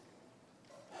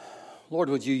Lord,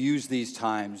 would you use these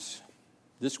times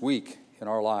this week in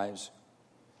our lives?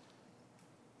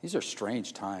 These are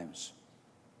strange times.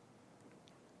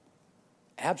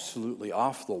 Absolutely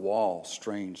off the wall,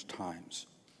 strange times.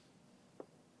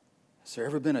 Has there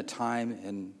ever been a time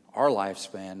in our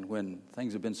lifespan when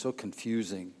things have been so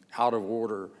confusing, out of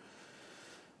order,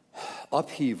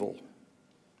 upheaval,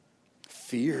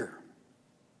 fear,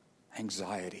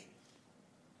 anxiety?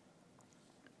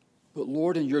 But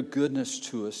Lord, in your goodness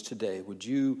to us today, would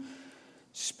you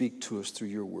speak to us through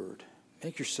your word?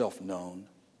 Make yourself known.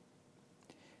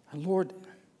 And Lord,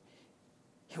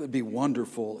 it would be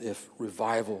wonderful if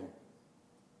revival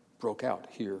broke out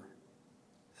here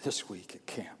this week at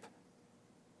camp.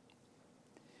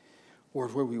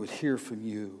 Lord, where we would hear from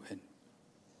you, and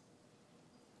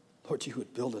Lord, you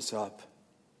would build us up,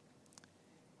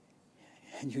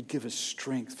 and you'd give us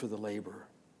strength for the labor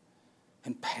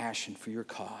and passion for your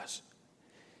cause,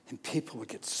 and people would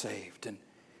get saved, and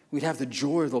we'd have the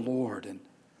joy of the Lord and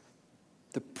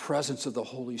the presence of the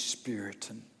Holy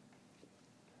Spirit, and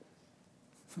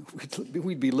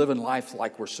we'd be living life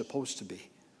like we're supposed to be.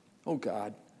 Oh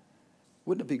God,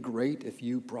 wouldn't it be great if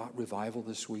you brought revival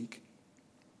this week?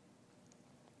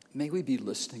 May we be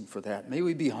listening for that. May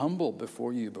we be humble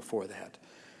before you before that.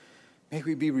 May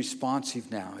we be responsive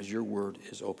now as your word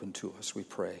is open to us, we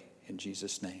pray in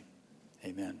Jesus' name.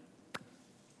 Amen.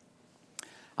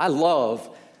 I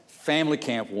love Family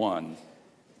Camp 1.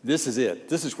 This is it.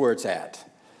 This is where it's at.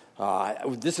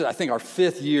 This is, I think, our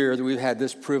 5th year that we've had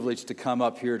this privilege to come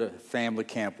up here to Family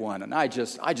Camp 1, and I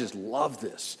just love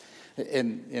this.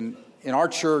 In our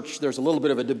church, there's a little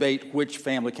bit of a debate which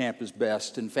family camp is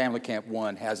best, and Family Camp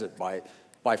 1 has it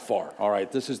by far. All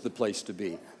right, this is the place to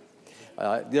be.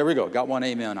 There we go. Got one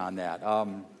amen on that.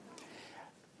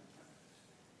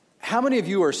 How many of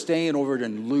you are staying over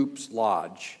in Loop's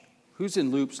Lodge? Who's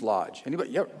in Loop's Lodge? Anybody?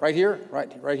 Yep, right here,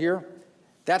 right here.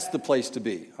 That's the place to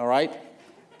be. All right.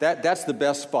 That's the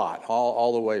best spot,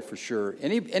 all the way for sure.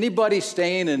 Anybody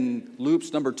staying in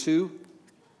Loops number 2?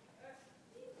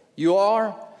 You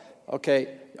are?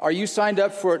 Okay. Are you signed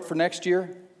up for it for next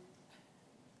year?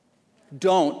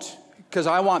 Don't, because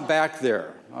I want back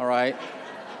there, all right?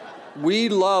 We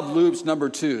love Loops number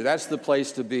 2. That's the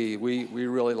place to be. We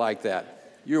really like that.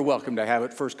 You're welcome to have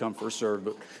it. First come, first served,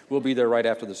 but we'll be there right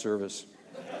after the service.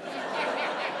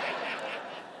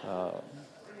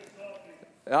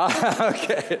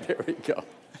 Okay, there we go.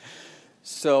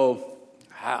 So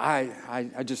I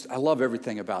love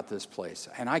everything about this place,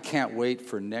 and I can't wait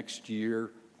for next year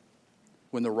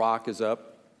when the rock is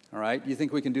up. All right, you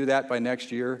think we can do that by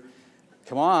next year?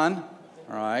 Come on,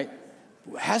 all right.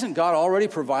 Hasn't God already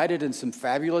provided in some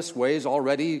fabulous ways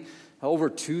already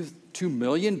over $2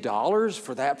 million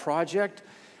for that project?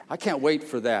 I can't wait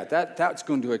for that. That's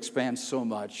going to expand so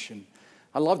much, and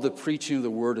I love the preaching of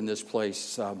the word in this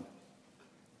place.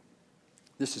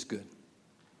 This is good.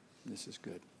 This is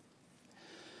good.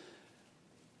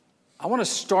 I want to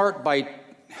start by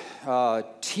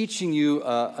teaching you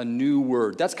a new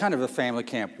word. That's kind of a Family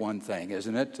Camp 1 thing,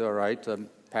 isn't it? All right,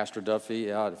 Pastor Duffy.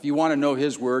 If you want to know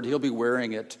his word, he'll be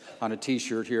wearing it on a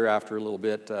T-shirt here after a little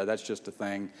bit. That's just a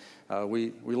thing.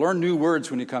 We learn new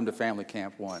words when you come to Family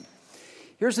Camp 1.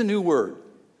 Here's a new word: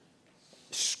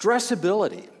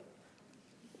 stressability.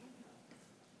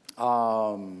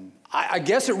 I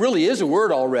guess it really is a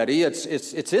word already.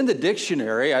 It's in the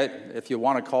dictionary, if you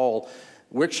want to call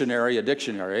Wiktionary a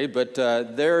dictionary. But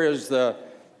there is the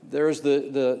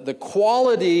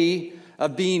quality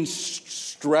of being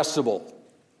stressable.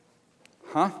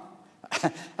 Huh?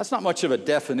 That's not much of a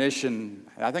definition.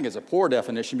 I think it's a poor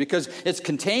definition because it's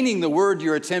containing the word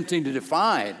you're attempting to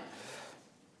define.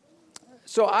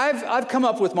 So I've come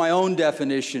up with my own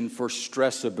definition for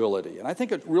stressability, and I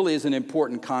think it really is an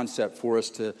important concept for us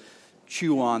to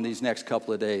chew on these next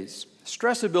couple of days.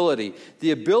 Stressability,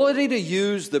 the ability to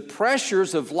use the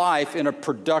pressures of life in a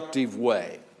productive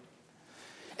way.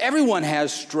 Everyone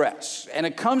has stress, and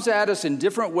it comes at us in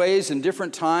different ways, in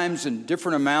different times, in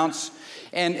different amounts,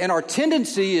 and our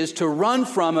tendency is to run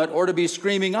from it or to be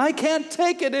screaming, "I can't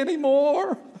take it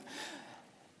anymore."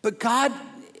 But God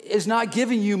is not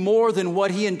giving you more than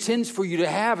what he intends for you to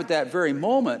have at that very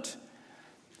moment.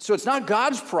 So it's not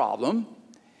God's problem.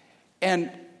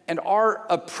 And our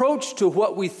approach to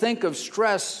what we think of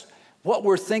stress, what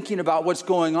we're thinking about what's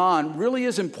going on, really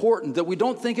is important, that we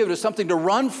don't think of it as something to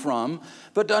run from,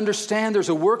 but to understand there's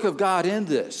a work of God in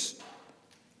this.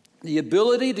 The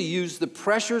ability to use the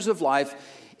pressures of life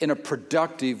in a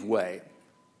productive way.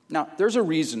 Now, there's a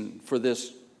reason for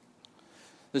this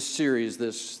series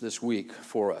this week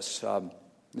for us.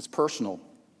 It's personal.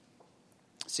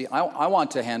 See, I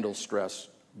want to handle stress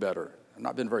better. I've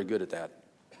not been very good at that.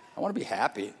 I want to be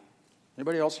happy.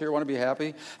 Anybody else here want to be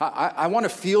happy? I want to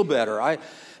feel better.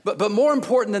 But more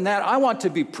important than that, I want to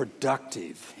be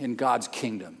productive in God's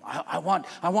kingdom. I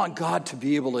want God to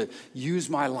be able to use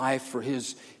my life for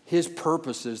His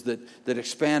purposes that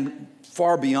expand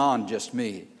far beyond just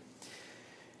me.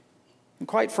 And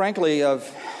quite frankly,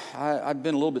 I've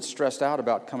been a little bit stressed out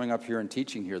about coming up here and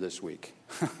teaching here this week.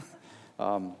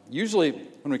 Usually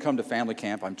when we come to family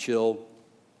camp, I'm chill.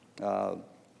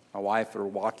 My wife are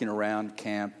walking around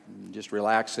camp, just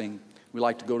relaxing. We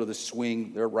like to go to the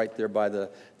swing. They're right there by the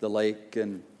lake,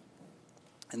 and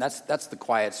that's the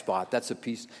quiet spot. That's a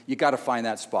piece. You got to find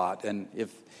that spot, and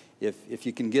if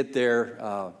you can get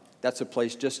there, that's a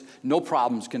place. Just no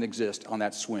problems can exist on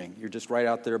that swing. You're just right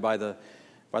out there by the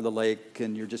lake,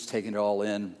 and you're just taking it all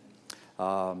in.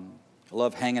 I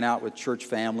love hanging out with church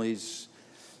families,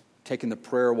 taking the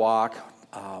prayer walk,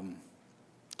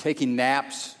 taking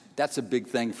naps. That's a big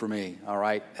thing for me, all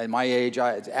right? At my age,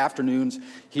 it's afternoons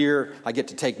here, I get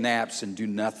to take naps and do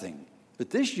nothing. But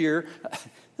this year,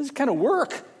 this is kind of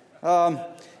work.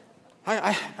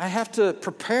 I have to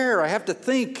prepare. I have to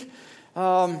think.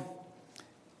 I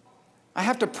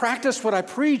have to practice what I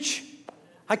preach.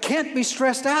 I can't be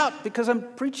stressed out because I'm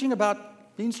preaching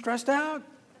about being stressed out.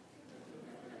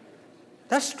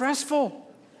 That's stressful.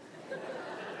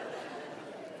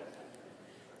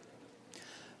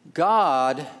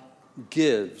 God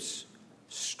gives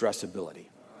stressability.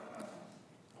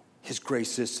 His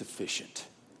grace is sufficient.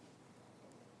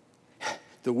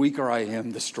 The weaker I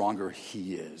am, the stronger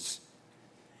He is.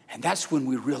 And that's when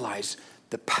we realize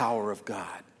the power of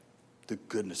God, the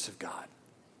goodness of God.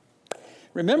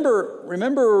 Remember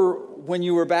when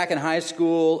you were back in high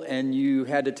school and you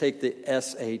had to take the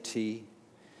SAT?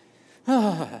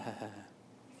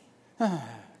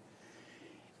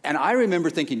 And I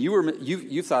remember thinking,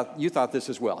 you thought this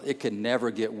as well. It can never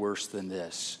get worse than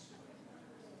this.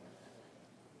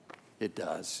 It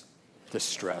does. The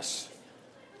stress.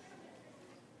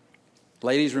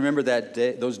 Ladies, remember that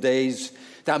day, those days,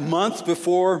 that month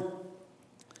before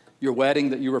your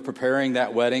wedding, that you were preparing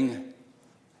that wedding?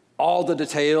 All the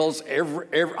details,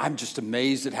 I'm just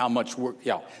amazed at how much work,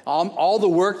 all the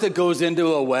work that goes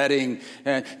into a wedding,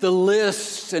 and the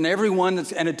lists and everyone,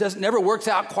 and it never works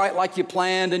out quite like you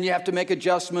planned, and you have to make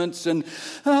adjustments, and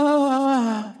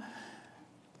the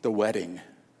wedding.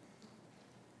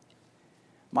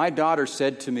 My daughter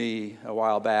said to me a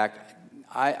while back,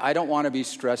 I don't want to be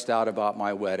stressed out about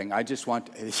my wedding. I just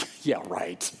want, yeah,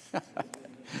 right.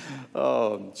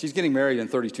 She's getting married in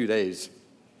 32 days.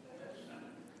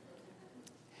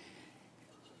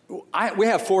 We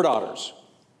have 4 daughters.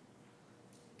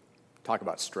 Talk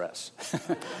about stress.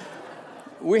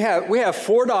 We have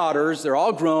 4 daughters. They're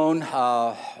all grown.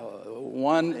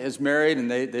 One is married, and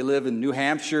they live in New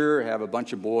Hampshire. Have a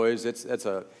bunch of boys. It's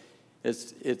a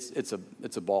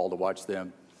ball to watch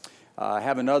them. I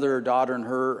have another daughter and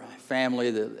her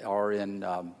family that are in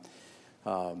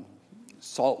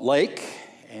Salt Lake,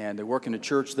 and they work in a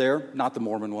church there. Not the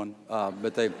Mormon one,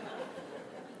 but they're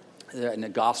in the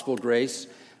Gospel Grace.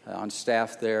 On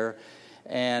staff there.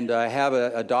 And I have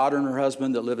a daughter and her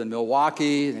husband that live in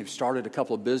Milwaukee. They've started a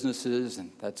couple of businesses,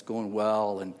 and that's going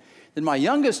well. And then my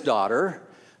youngest daughter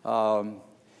is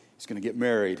going to get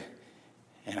married,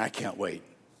 and I can't wait.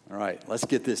 All right, let's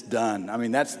get this done. I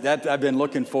mean, that I've been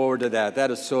looking forward to that.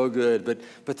 That is so good.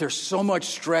 But there's so much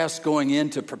stress going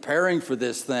into preparing for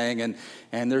this thing,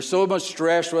 and there's so much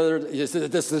stress whether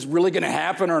this is really going to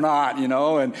happen or not, you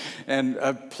know. And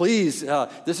please,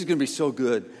 this is going to be so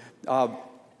good. How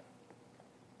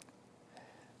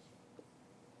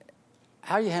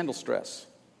do you handle stress?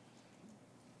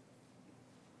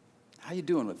 How you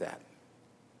doing with that?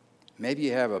 Maybe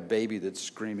you have a baby that's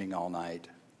screaming all night.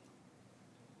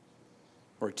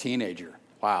 Or a teenager.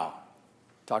 Wow.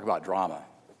 Talk about drama.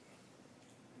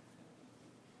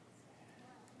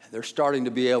 They're starting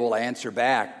to be able to answer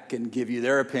back and give you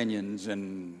their opinions.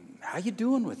 And how you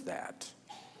doing with that?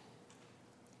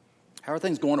 How are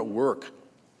things going at work?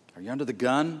 Are you under the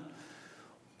gun?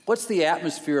 What's the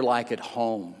atmosphere like at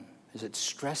home? Is it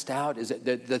stressed out? Is it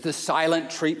the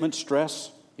silent treatment stress?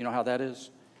 You know how that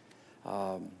is?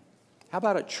 How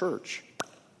about at church?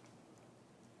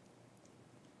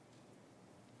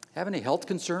 Have any health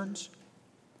concerns?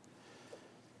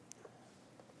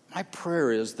 My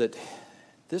prayer is that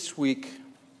this week,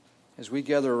 as we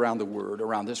gather around the Word,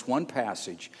 around this one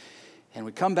passage, and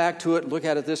we come back to it, look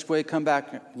at it this way, come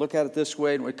back, look at it this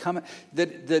way, and we come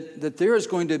that there is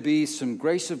going to be some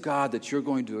grace of God that you're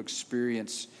going to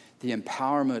experience the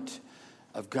empowerment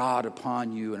of God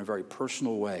upon you in a very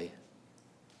personal way.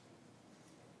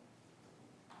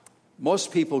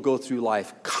 Most people go through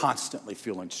life constantly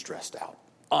feeling stressed out,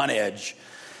 on edge,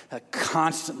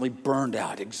 constantly burned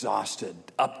out, exhausted,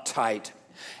 uptight,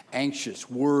 anxious,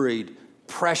 worried,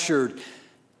 pressured,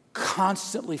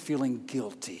 constantly feeling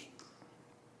guilty,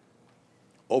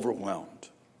 overwhelmed.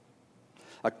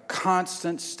 A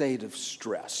constant state of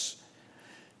stress.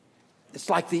 It's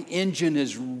like the engine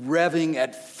is revving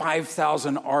at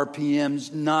 5,000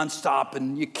 RPMs nonstop,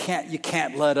 and you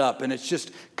can't let up, and it's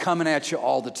just coming at you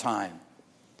all the time.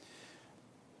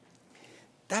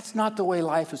 That's not the way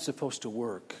life is supposed to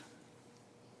work.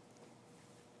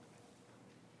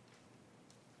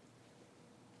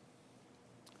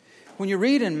 When you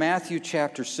read in Matthew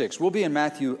chapter 6, we'll be in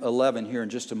Matthew 11 here in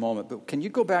just a moment, but can you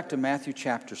go back to Matthew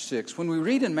chapter 6? When we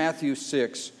read in Matthew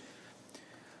 6,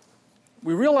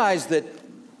 we realize that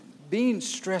being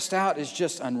stressed out is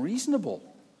just unreasonable.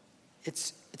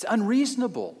 It's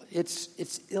unreasonable. It's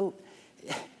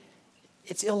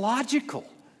illogical.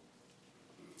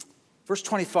 Verse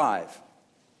 25,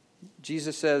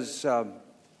 Jesus says,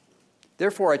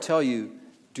 "Therefore I tell you,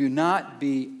 do not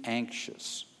be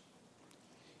anxious."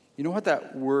 You know what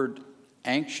that word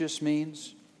anxious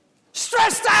means?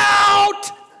 Stressed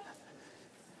out!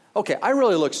 Okay, I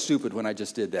really look stupid when I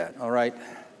just did that, all right?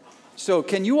 So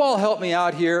can you all help me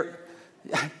out here?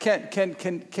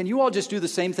 Can you all just do the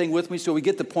same thing with me so we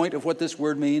get the point of what this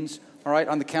word means? All right,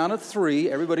 on the count of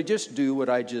 3, everybody just do what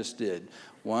I just did.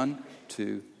 1,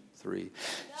 2, 3.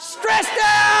 Stressed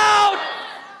out!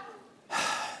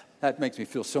 That makes me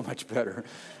feel so much better.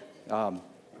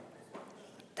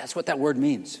 That's what that word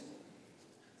means.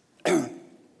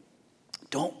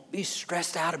 Don't be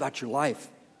stressed out about your life,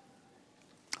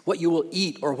 what you will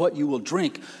eat or what you will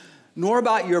drink, nor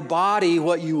about your body,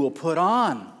 what you will put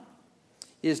on.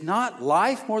 Is not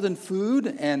life more than food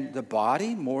and the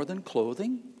body more than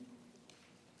clothing?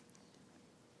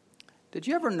 Did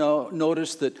you ever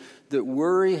notice that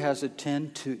worry has a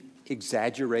tend to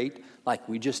exaggerate like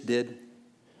we just did?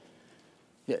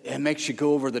 It makes you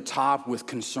go over the top with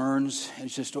concerns.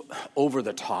 It's just over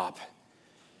the top.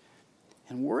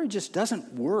 And worry just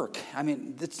doesn't work. I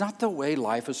mean, it's not the way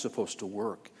life is supposed to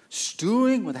work.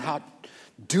 Stewing without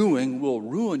doing will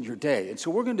ruin your day. And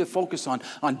so we're going to focus on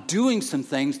doing some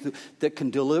things that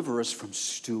can deliver us from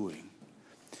stewing.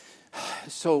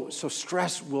 So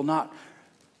stress will not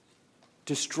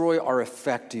destroy our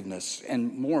effectiveness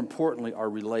and, more importantly, our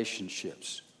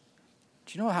relationships.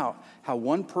 Do you know how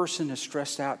one person is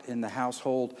stressed out in the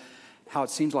household, how it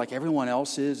seems like everyone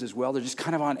else is as well? They're just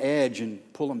kind of on edge and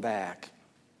pulling back.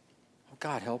 Oh,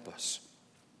 God, help us.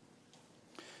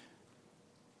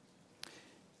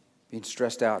 Being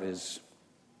stressed out is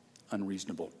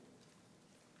unreasonable.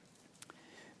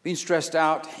 Being stressed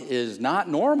out is not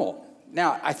normal.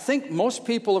 Now, I think most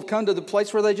people have come to the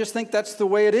place where they just think that's the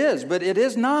way it is, but it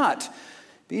is not.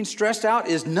 Being stressed out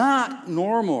is not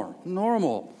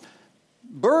normal.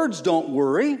 Birds don't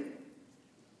worry,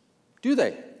 do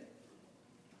they?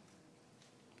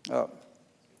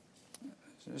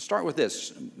 Start with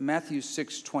this, Matthew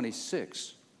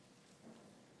 6:26.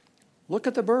 Look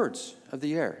at the birds of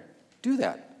the air. Do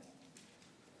that.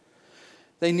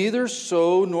 They neither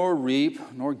sow nor reap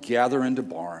nor gather into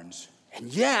barns,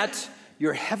 and yet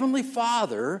your heavenly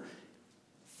Father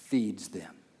feeds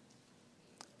them.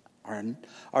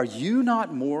 Are you not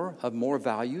of more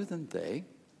value than they?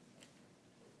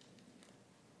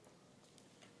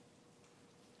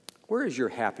 Where is your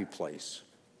happy place?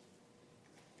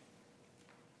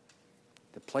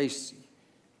 The place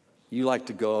you like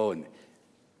to go, and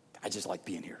I just like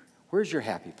being here. Where's your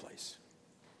happy place?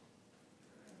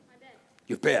 My bed.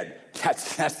 Your bed.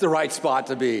 That's the right spot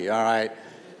to be, all right?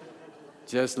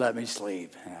 Just let me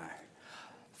sleep.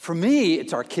 For me,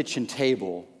 it's our kitchen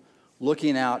table,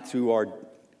 looking out through our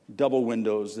double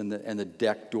windows and the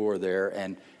deck door there.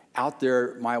 And out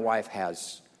there, my wife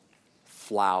has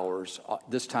flowers.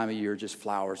 This time of year, just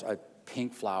flowers.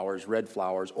 Pink flowers, red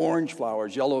flowers, orange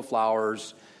flowers, yellow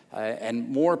flowers, and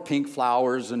more pink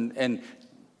flowers. And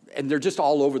they're just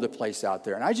all over the place out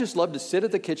there. And I just love to sit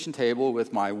at the kitchen table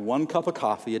with my 1 cup of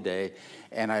coffee a day.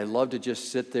 And I love to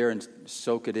just sit there and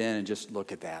soak it in and just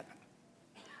look at that.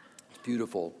 It's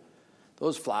beautiful.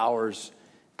 Those flowers,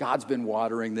 God's been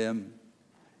watering them.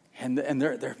 And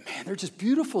they're just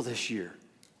beautiful this year.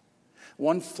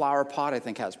 One flower pot, I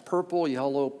think, has purple,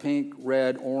 yellow, pink,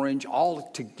 red, orange, all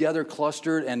together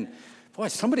clustered. And boy,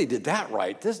 somebody did that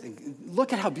right.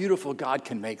 Look at how beautiful God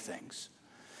can make things.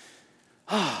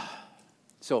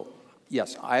 So,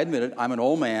 yes, I admit it. I'm an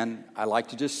old man. I like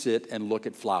to just sit and look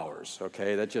at flowers,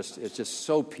 okay? It's just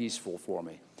so peaceful for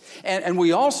me. And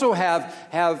we also have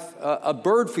a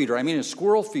bird feeder, a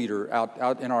squirrel feeder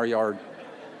out in our yard.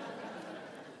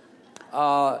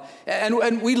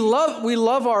 And we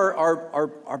love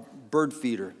our bird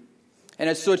feeder.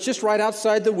 And so it's just right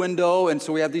outside the window, and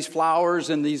so we have these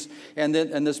flowers and this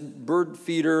bird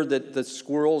feeder that the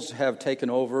squirrels have taken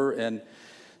over, and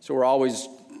so we're always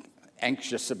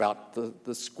anxious about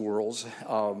the squirrels.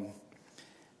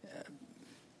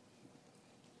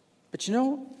 But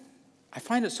I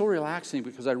find it so relaxing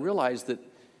because I realize that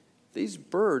these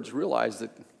birds realize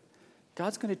that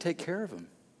God's going to take care of them.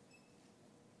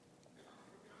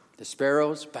 The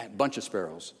sparrows, a bunch of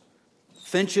sparrows.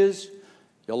 Finches,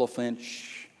 yellow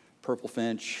finch, purple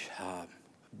finch, a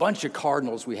bunch of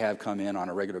cardinals we have come in on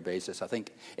a regular basis. I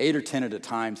think 8 or 10 at a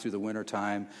time through the winter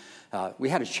time. We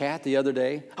had a chat the other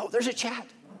day. Oh, there's a chat.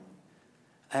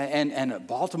 And a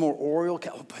Baltimore Oriole.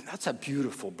 Oh, but that's a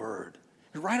beautiful bird.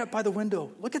 Right up by the window.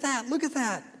 Look at that. Look at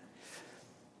that.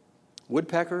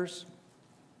 Woodpeckers,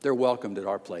 they're welcomed at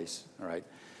our place, all right?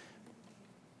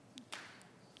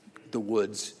 The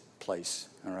woods place,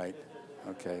 all right?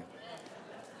 Okay.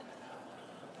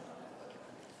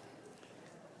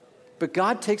 But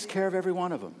God takes care of every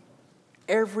one of them.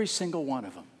 Every single one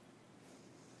of them.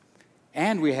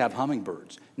 And we have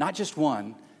hummingbirds. Not just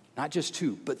one, not just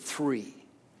two, but 3.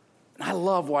 And I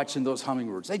love watching those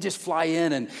hummingbirds. They just fly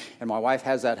in, and my wife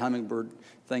has that hummingbird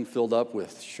thing filled up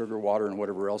with sugar water and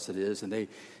whatever else it is, and they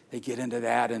get into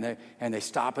that, and they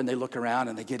stop, and they look around,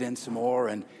 and they get in some more,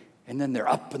 and then they're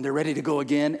up, and they're ready to go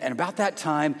again. And about that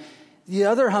time, the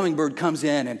other hummingbird comes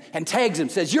in and tags him,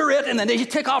 says, "You're it," and then they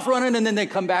take off running, and then they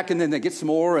come back, and then they get some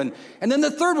more, and then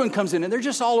the third one comes in, and they're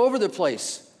just all over the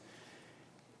place.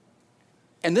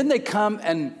 And then they come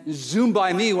and zoom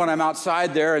by me when I'm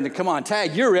outside there, and they come on,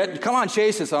 tag, "You're it, come on,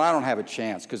 chase us," and I don't have a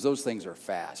chance because those things are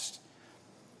fast.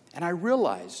 And I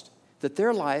realized that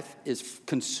their life is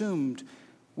consumed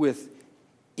with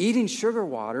eating sugar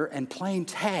water and playing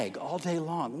tag all day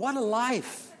long. What a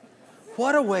life.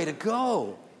 What a way to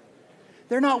go.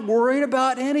 They're not worried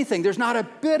about anything. There's not a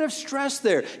bit of stress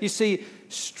there. You see,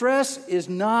 stress is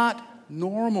not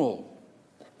normal.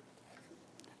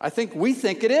 I think we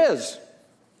think it is.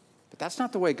 But that's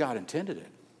not the way God intended it.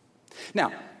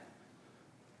 Now,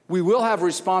 we will have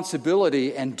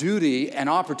responsibility and duty and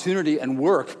opportunity and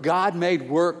work. God made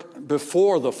work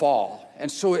before the fall. And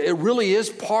so it really is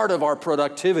part of our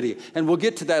productivity. And we'll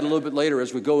get to that a little bit later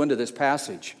as we go into this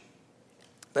passage.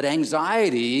 But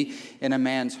anxiety in a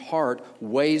man's heart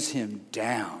weighs him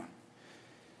down.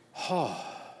 Oh,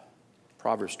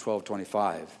 Proverbs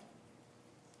 12:25.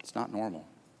 It's not normal.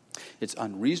 It's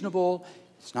unreasonable.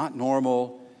 It's not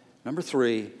normal. Number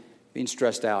 3, being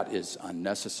stressed out is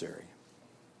unnecessary.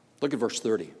 Look at verse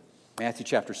 30. Matthew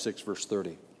chapter 6, verse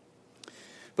 30.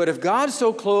 "But if God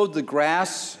so clothed the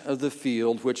grass of the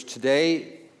field, which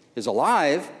today is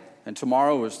alive and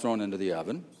tomorrow is thrown into the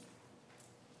oven,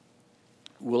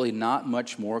 will he not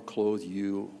much more clothe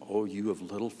you, O you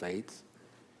of little faith?"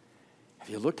 Have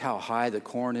you looked how high the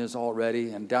corn is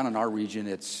already? And down in our region,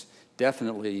 it's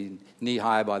definitely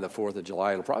knee-high by the 4th of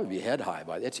July. It'll probably be head-high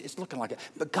by it. It's looking like it.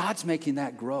 But God's making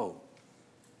that grow.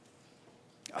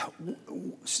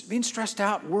 Being stressed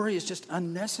out, worry is just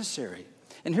unnecessary.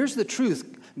 And here's the truth.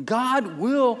 God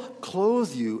will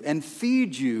clothe you and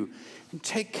feed you and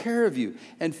take care of you.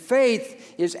 And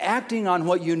faith is acting on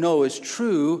what you know is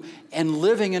true and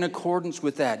living in accordance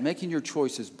with that, making your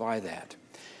choices by that.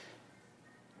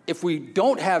 If we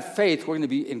don't have faith, we're going to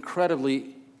be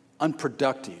incredibly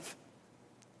unproductive.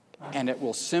 And it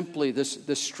will simply, this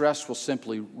stress will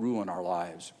simply ruin our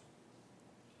lives.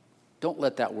 Don't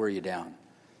let that wear you down.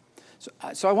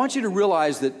 So I want you to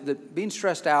realize that being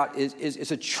stressed out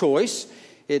is a choice.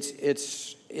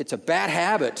 It's a bad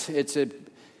habit. It's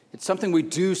something we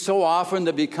do so often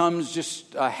that becomes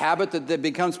just a habit that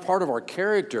becomes part of our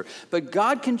character. But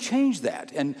God can change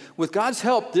that. And with God's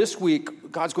help this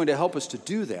week, God's going to help us to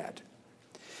do that.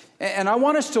 And I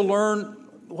want us to learn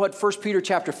what 1 Peter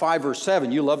chapter 5, verse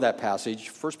 7, you love that passage.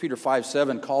 1 Peter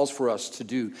 5:7 calls for us to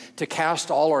do, to cast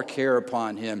all our care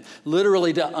upon him,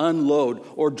 literally to unload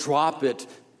or drop it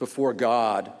before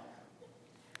God,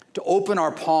 to open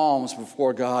our palms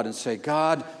before God and say,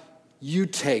 "God, you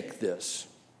take this."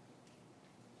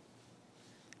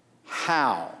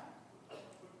 How?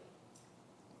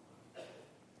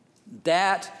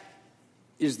 That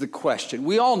is the question.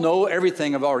 We all know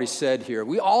everything I've already said here.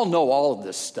 We all know all of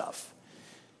this stuff.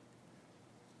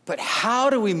 But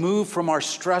how do we move from our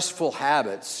stressful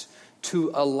habits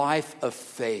to a life of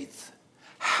faith?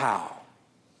 How?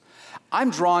 I'm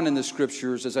drawn in the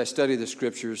Scriptures, as I study the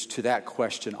Scriptures, to that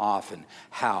question often.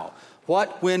 How?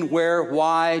 What, when, where,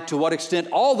 why, to what extent?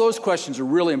 All those questions are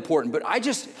really important. But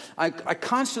I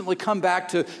constantly come back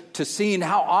to seeing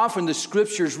how often the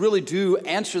Scriptures really do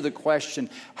answer the question,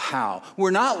 how?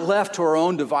 We're not left to our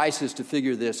own devices to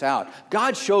figure this out.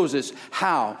 God shows us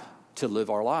how to live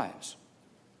our lives.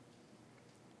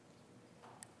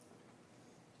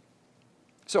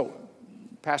 So,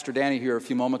 Pastor Danny here a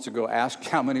few moments ago asked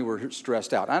how many were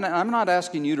stressed out. And I'm not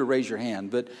asking you to raise your hand,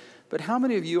 but how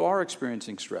many of you are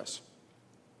experiencing stress?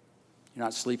 You're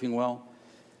not sleeping well,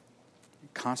 you're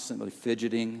constantly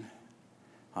fidgeting,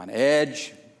 on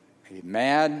edge, maybe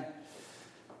mad,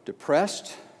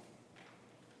 depressed,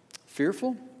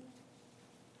 fearful.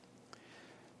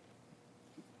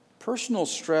 Personal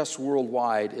stress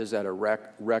worldwide is at a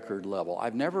record level.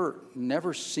 I've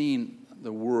never seen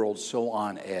the world so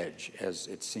on edge as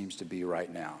it seems to be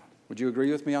right now. Would you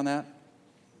agree with me on that?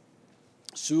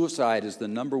 Suicide is the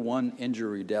number one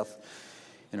injury death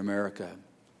in America.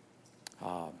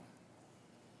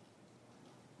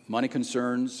 Money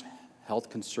concerns, health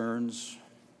concerns,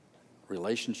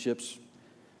 relationships,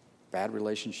 bad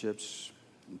relationships,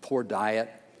 poor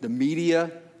diet, the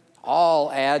media,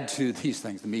 all add to these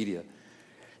things, the media.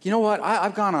 You know what?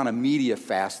 I've gone on a media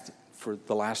fast for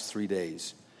the last 3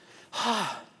 days.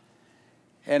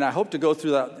 And I hope to go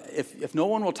through that. If no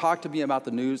one will talk to me about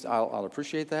the news, I'll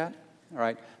appreciate that. All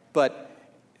right. But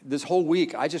this whole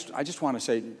week, I just want to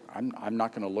say I'm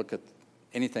not going to look at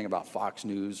anything about Fox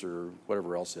News or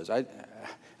whatever else is.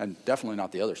 And definitely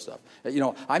not the other stuff. You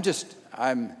know, I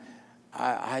don't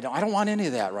want any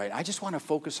of that, right? I just want to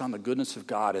focus on the goodness of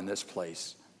God in this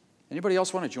place. Anybody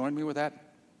else want to join me with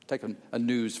that? Take a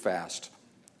news fast.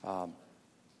 So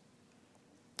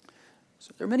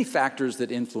there are many factors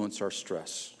that influence our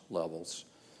stress levels.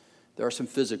 There are some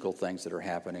physical things that are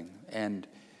happening. And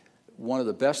one of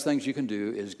the best things you can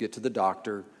do is get to the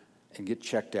doctor and get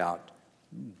checked out.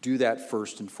 Do that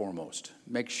first and foremost.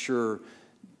 Make sure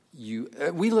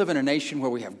we live in a nation where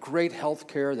we have great health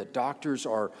care, that doctors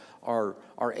are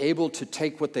able to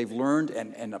take what they've learned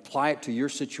and apply it to your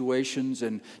situations.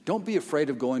 And don't be afraid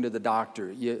of going to the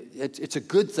doctor. It's a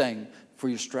good thing for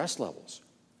your stress levels.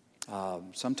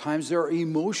 Sometimes there are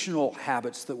emotional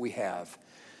habits that we have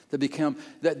that become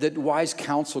that wise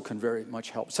counsel can very much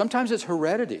help. Sometimes it's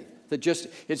heredity.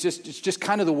 It's just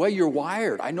kind of the way you're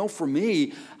wired. I know for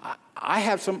me, I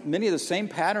have many of the same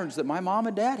patterns that my mom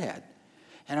and dad had.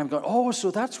 And I'm going, oh,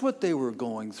 so that's what they were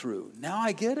going through. Now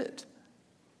I get it.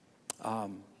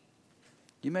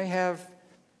 You may have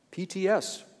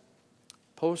PTS,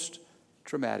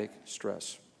 post-traumatic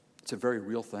stress. It's a very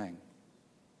real thing.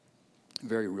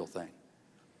 Very real thing.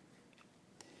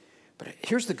 But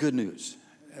here's the good news.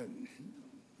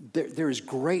 There is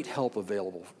great help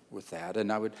available with that.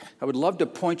 And I would love to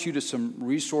point you to some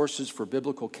resources for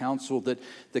biblical counsel that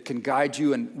can guide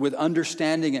you and with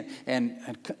understanding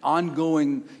and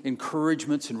ongoing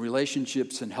encouragements and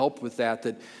relationships and help with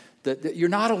that you're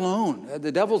not alone.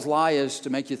 The devil's lie is to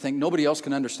make you think nobody else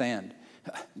can understand.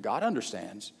 God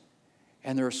understands.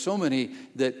 And there are so many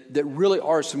that really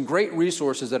are some great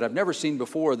resources that I've never seen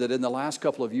before that in the last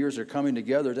couple of years are coming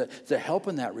together to help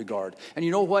in that regard. And you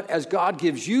know what? As God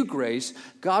gives you grace,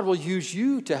 God will use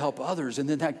you to help others. And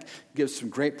then that gives some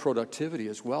great productivity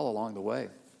as well along the way.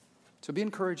 So be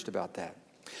encouraged about that.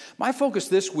 My focus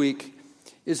this week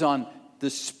is on the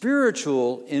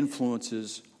spiritual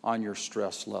influences on your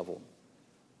stress level.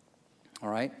 All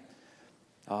right?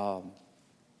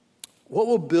 What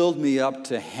will build me up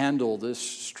to handle this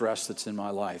stress that's in my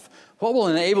life? What will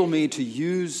enable me to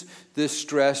use this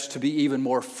stress to be even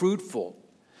more fruitful?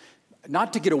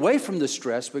 Not to get away from the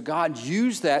stress, but God,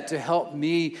 use that to help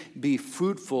me be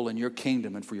fruitful in your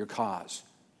kingdom and for your cause.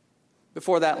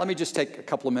 Before that, let me just take a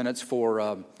couple of minutes for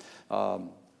a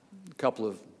couple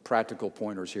of practical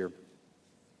pointers here.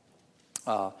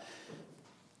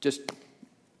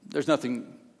 There's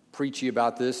nothing preachy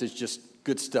about this. It's just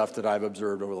good stuff that I've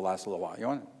observed over the last little while.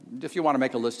 If you want to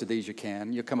make a list of these, you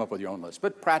can. You come up with your own list.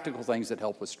 But practical things that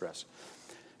help with stress.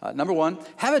 Number one,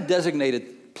 have a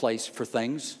designated place for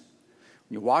things.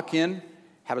 When you walk in,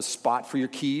 have a spot for your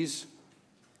keys.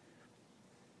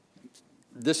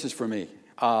 This is for me.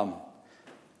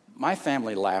 My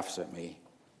family laughs at me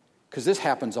because this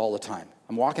happens all the time.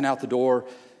 I'm walking out the door.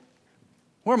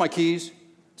 Where are my keys?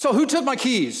 So who took my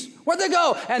keys? Where'd they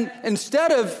go? And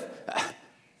instead of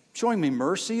showing me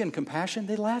mercy and compassion,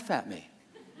 they laugh at me.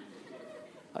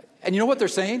 And you know what they're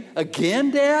saying?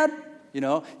 Again, Dad? You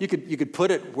know, you could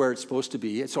put it where it's supposed to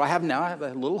be. So I have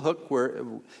a little hook where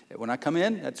when I come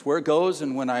in, that's where it goes,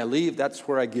 and when I leave, that's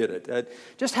where I get it.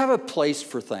 Just have a place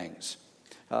for things.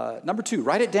 Number 2,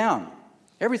 write it down.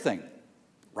 Everything.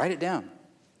 Write it down.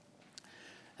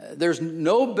 There's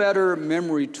no better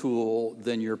memory tool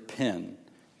than your pen.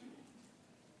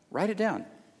 Write it down.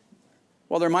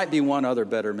 Well, there might be one other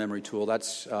better memory tool.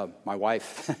 That's my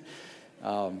wife.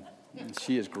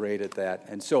 She is great at that.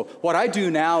 And so what I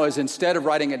do now is instead of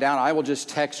writing it down, I will just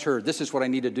text her, this is what I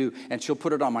need to do. And she'll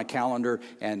put it on my calendar,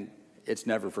 and it's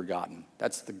never forgotten.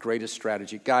 That's the greatest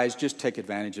strategy. Guys, just take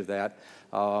advantage of that.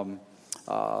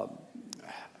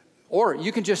 Or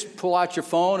you can just pull out your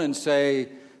phone and say,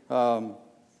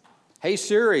 hey,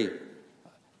 Siri,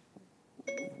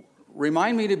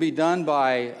 remind me to be done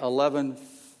by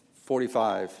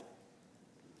 11:45.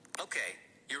 Okay,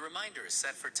 your reminder is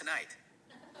set for tonight.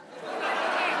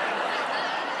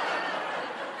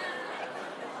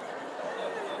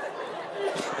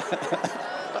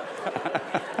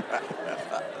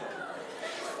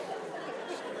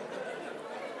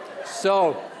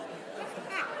 So,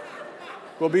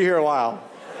 we'll be here a while.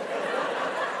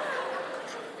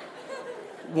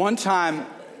 One time,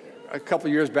 a couple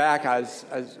years back, I was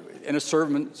in a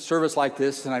service like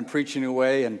this, and I'm preaching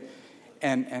away, and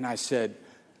I said,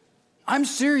 I'm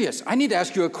serious. I need to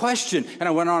ask you a question. And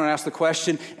I went on and asked the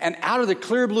question, and out of the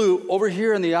clear blue, over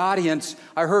here in the audience,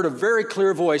 I heard a very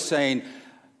clear voice saying,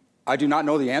 I do not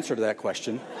know the answer to that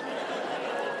question.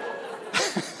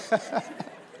 It's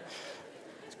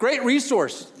a great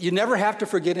resource. You never have to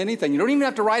forget anything. You don't even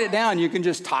have to write it down. You can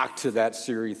just talk to that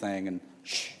Siri thing and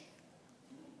shh.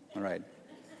 All right.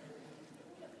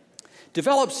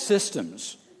 Develop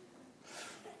systems,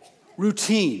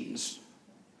 routines,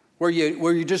 where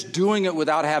you're just doing it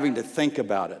without having to think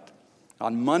about it.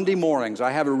 On Monday mornings,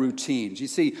 I have a routine. You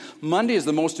see, Monday is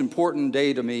the most important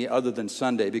day to me other than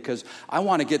Sunday because I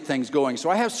want to get things going.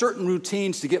 So I have certain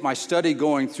routines to get my study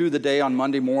going through the day on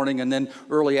Monday morning and then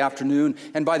early afternoon.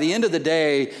 And by the end of the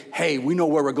day, hey, we know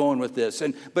where we're going with this.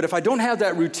 But if I don't have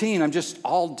that routine, I'm just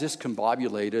all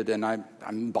discombobulated and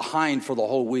I'm behind for the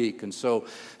whole week. And so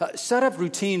set up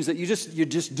routines that you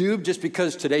just do just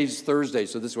because today's Thursday,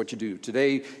 so this is what you do.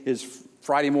 Today is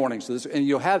Friday morning, and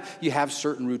you have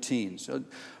certain routines. So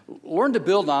learn to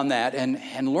build on that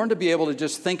and learn to be able to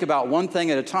just think about one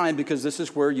thing at a time because this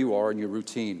is where you are in your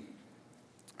routine.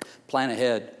 Plan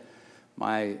ahead.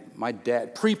 My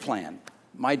dad, pre-plan.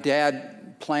 My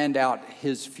dad planned out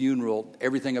his funeral,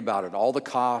 everything about it, all the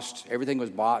costs, everything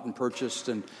was bought and purchased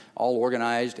and all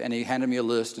organized, and he handed me a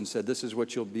list and said, this is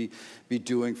what you'll be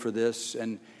doing for this.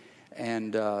 And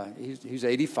he's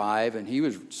 85, and he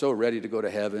was so ready to go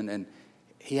to heaven, and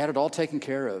he had it all taken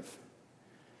care of.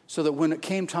 So that when it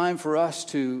came time for us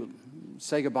to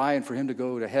say goodbye and for him to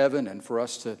go to heaven and for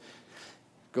us to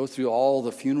go through all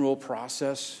the funeral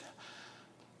process,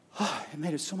 it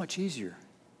made it so much easier.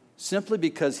 Simply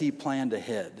because he planned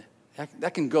ahead.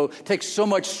 That can take so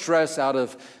much stress out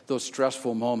of those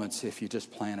stressful moments if you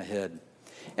just plan ahead.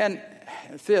 And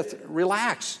fifth,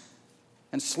 relax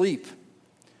and sleep.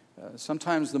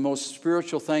 Sometimes the most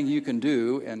spiritual thing you can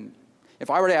do, and if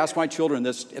I were to ask my children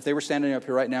this, if they were standing up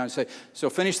here right now and say, so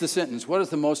finish the sentence, what is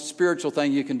the most spiritual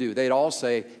thing you can do? They'd all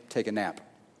say, take a nap.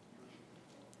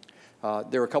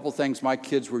 There were a couple things my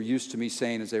kids were used to me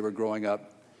saying as they were growing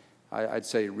up. I'd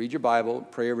say, read your Bible,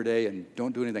 pray every day, and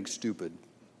don't do anything stupid.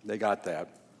 They got that.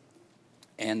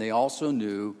 And they also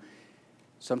knew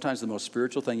sometimes the most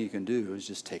spiritual thing you can do is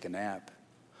just take a nap.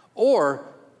 Or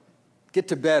get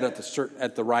to bed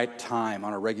at the right time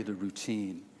on a regular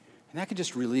routine. And that can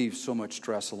just relieve so much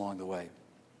stress along the way.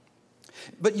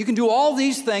 But you can do all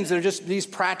these things that are just these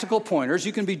practical pointers.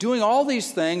 You can be doing all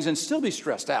these things and still be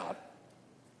stressed out.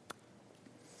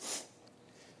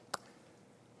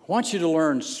 I want you to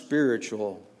learn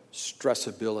spiritual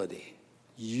stressability,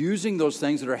 using those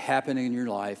things that are happening in your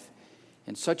life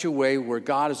in such a way where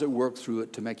God is at work through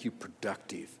it to make you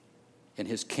productive in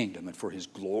His kingdom and for His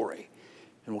glory.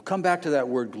 And we'll come back to that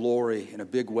word glory in a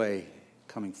big way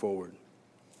coming forward.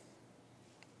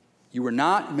 You were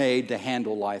not made to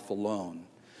handle life alone.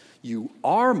 You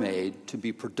are made to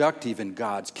be productive in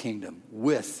God's kingdom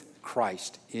with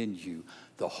Christ in you,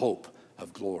 the hope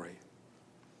of glory.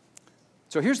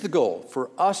 So here's the goal, for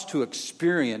us to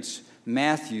experience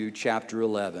Matthew chapter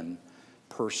 11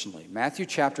 personally. Matthew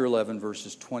chapter 11,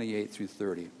 verses 28 through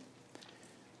 30.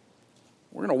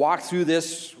 We're going to walk through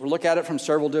this. We'll look at it from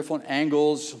several different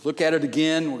angles, look at it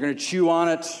again. We're going to chew on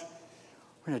it.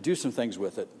 We're going to do some things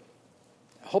with it.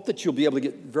 I hope that you'll be able to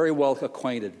get very well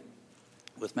acquainted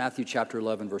with Matthew chapter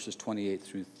 11, verses 28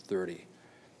 through 30.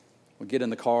 We'll get in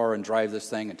the car and drive this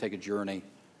thing and take a journey.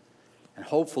 And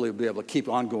hopefully we'll be able to keep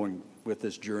on going with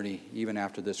this journey even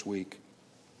after this week.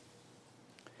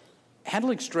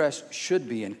 handling stress should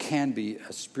be and can be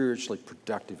a spiritually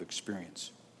productive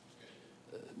experience.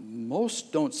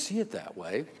 Most don't see it that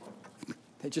way.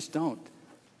 They just don't.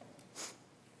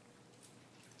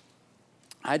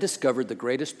 I discovered the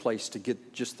greatest place to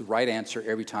get just the right answer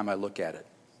every time I look at it.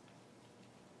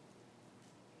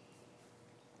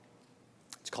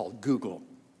 It's called Google.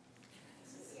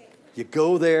 You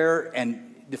go there,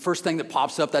 and the first thing that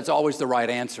pops up, that's always the right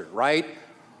answer, right?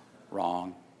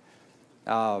 Wrong.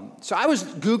 So I was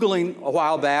Googling a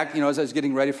while back, as I was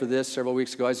getting ready for this several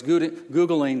weeks ago. I was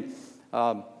Googling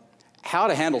how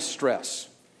to handle stress.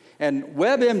 And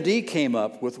WebMD came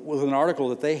up with an article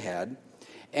that they had,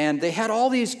 and they had all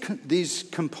these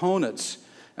components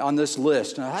on this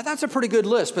list. Now, that's a pretty good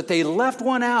list, but they left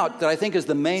one out that I think is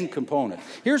the main component.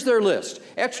 Here's their list.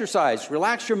 Exercise,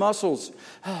 relax your muscles,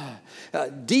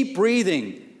 deep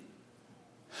breathing,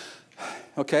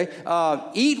 okay,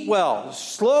 eat well,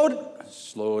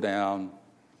 slow down,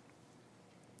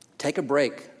 take a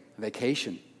break,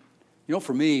 vacation.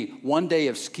 For me, one day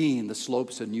of skiing the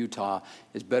slopes in Utah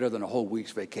is better than a whole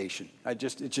week's vacation.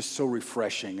 It's just so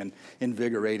refreshing and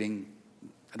invigorating.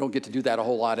 I don't get to do that a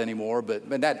whole lot anymore, but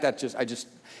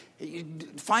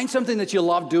find something that you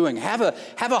love doing. Have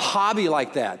a hobby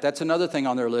like that. That's another thing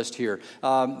on their list here.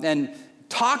 And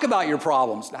talk about your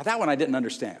problems. Now, that one I didn't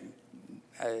understand.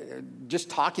 Just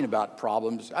talking about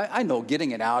problems, I know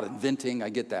getting it out and venting, I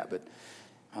get that, but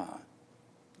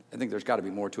I think there's got to be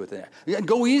more to it than that.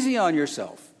 Go easy on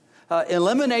yourself.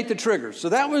 Eliminate the triggers. So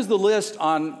that was the list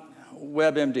on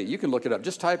WebMD. You can look it up.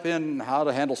 Just type in how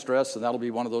to handle stress, and that'll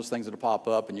be one of those things that'll pop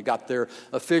up, and you got their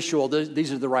official,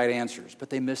 these are the right answers. But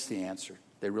they missed the answer.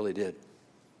 They really did.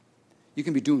 You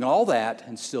can be doing all that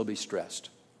and still be stressed.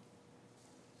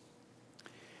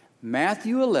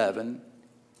 Matthew 11,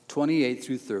 28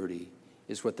 through 30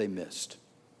 is what they missed.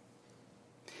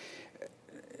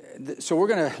 So we're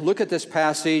going to look at this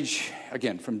passage,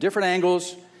 again, from different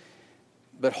angles,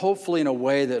 but hopefully in a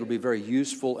way that will be very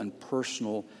useful and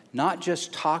personal, not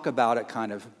just talk about it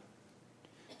kind of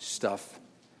stuff.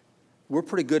 We're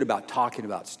pretty good about talking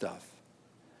about stuff.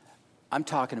 I'm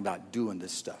talking about doing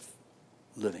this stuff,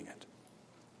 living it.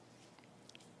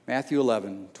 Matthew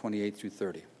 11, 28 through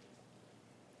 30.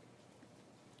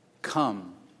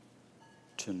 Come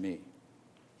to me,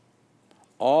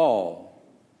 all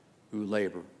who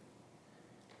labor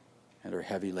and are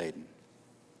heavy laden,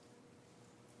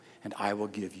 and I will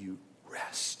give you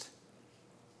rest.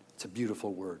 It's a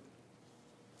beautiful word.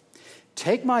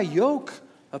 Take my yoke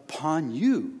upon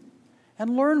you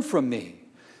and learn from me,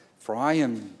 for I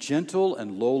am gentle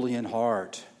and lowly in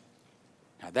heart.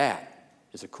 Now that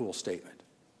is a cool statement.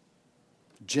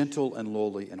 Gentle and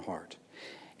lowly in heart.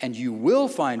 And you will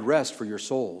find rest for your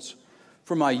souls.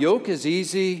 For my yoke is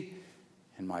easy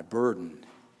and my burden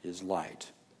is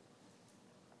light.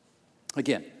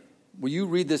 Again, will you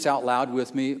read this out loud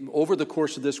with me? Over the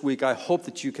course of this week, I hope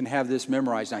that you can have this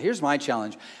memorized. Now, here's my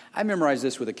challenge. I memorized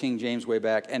this with a King James way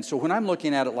back, and so when I'm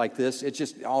looking at it like this, it's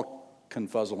just all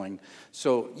confuzzling.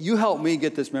 So you help me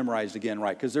get this memorized again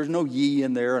right, because there's no ye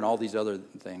in there and all these other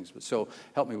things. So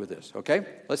help me with this, okay?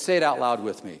 Let's say it out loud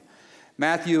with me.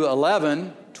 Matthew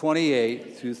 11,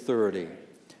 28 through 30.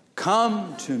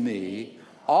 Come to me,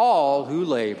 all who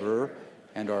labor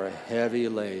and are heavy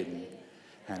laden,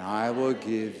 and I will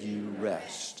give you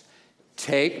rest.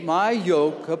 Take my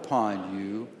yoke upon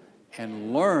you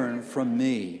and learn from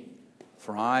me,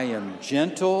 for I am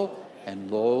gentle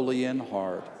and lowly in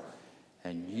heart,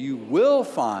 and you will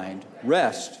find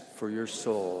rest for your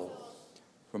soul.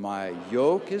 For my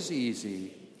yoke is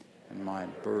easy and my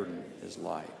burden is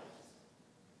light.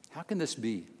 How can this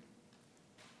be?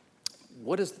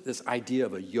 What is this idea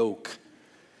of a yoke?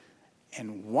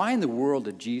 And why in the world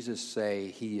did Jesus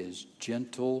say he is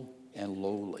gentle and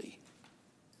lowly?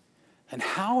 And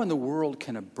how in the world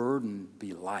can a burden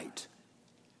be light?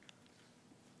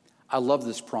 I love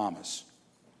this promise.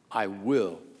 I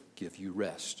will give you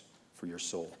rest for your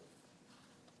soul.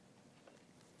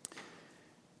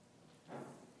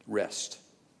 Rest.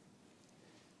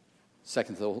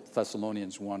 2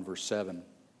 Thessalonians 1, verse 7.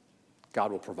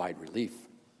 God will provide relief.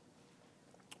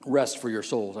 Rest for your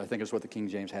souls, I think is what the King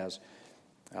James has.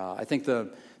 I think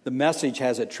the Message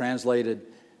has it translated,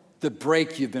 the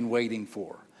break you've been waiting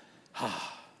for.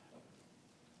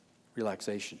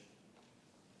 Relaxation.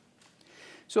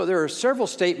 So there are several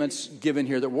statements given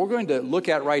here that we're going to look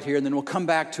at right here, and then we'll come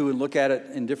back to and look at it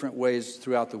in different ways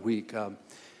throughout the week.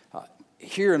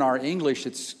 Here in our English,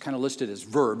 it's kind of listed as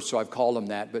verbs, so I've called them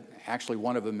that, but actually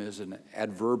one of them is an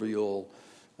adverbial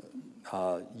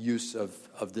use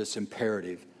of this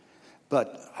imperative.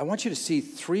 But I want you to see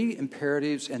three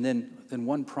imperatives and then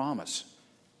one promise.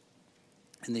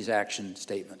 in these action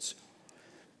statements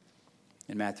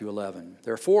in Matthew 11.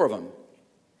 There are 4 of them.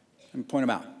 Let me point them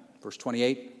out. Verse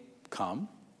 28, come.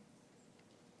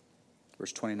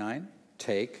 Verse 29,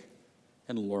 take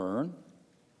and learn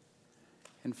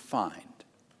and find.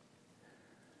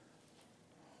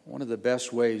 One of the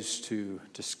best ways to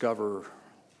discover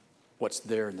what's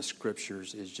there in the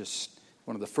Scriptures is just,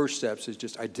 one of the first steps is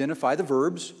just identify the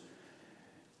verbs,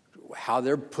 how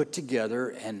they're put together,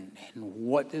 and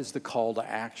what is the call to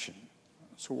action.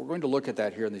 So we're going to look at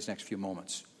that here in these next few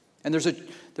moments. And there's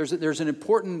an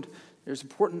important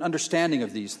understanding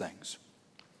of these things.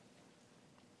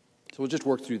 So we'll just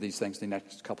work through these things in the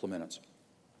next couple of minutes.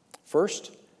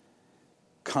 First,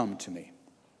 come to me.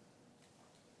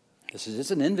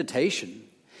 It's an invitation.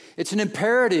 It's an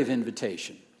imperative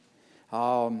invitation.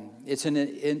 It's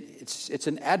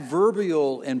an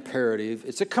adverbial imperative.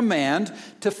 It's a command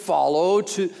to follow,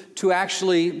 to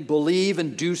actually believe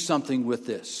and do something with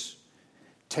this.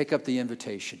 Take up the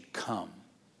invitation. Come.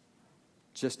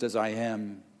 Just as I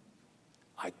am,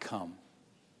 I come.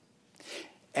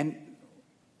 And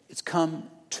it's come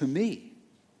to me.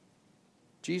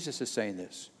 Jesus is saying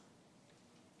this.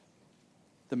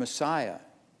 The Messiah.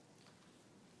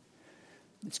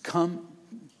 It's come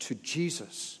to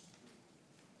Jesus.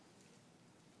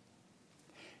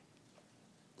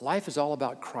 Life is all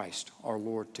about Christ, our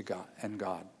Lord to God and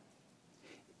God.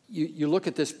 You look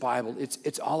at this Bible,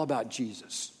 it's all about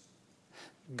Jesus.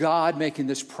 God making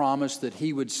this promise that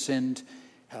he would send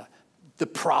the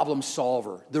problem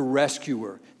solver, the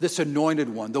rescuer, this anointed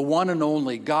one, the one and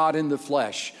only God in the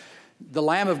flesh, the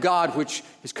Lamb of God, which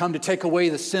has come to take away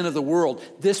the sin of the world.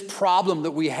 This problem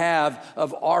that we have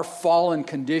of our fallen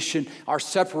condition, our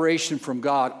separation from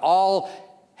God, all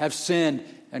have sinned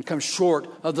and come short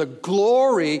of the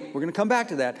glory. We're going to come back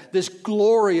to that. This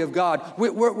glory of God.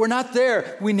 We're not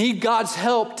there. We need God's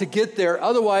help to get there.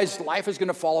 Otherwise, life is going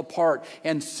to fall apart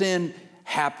and sin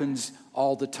happens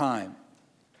all the time.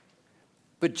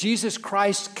 But Jesus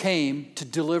Christ came to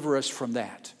deliver us from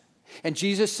that. And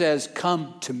Jesus says,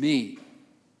 come to me.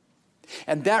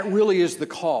 And that really is the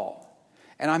call.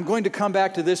 And I'm going to come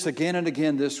back to this again and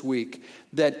again this week,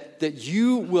 that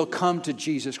you will come to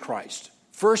Jesus Christ.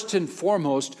 First and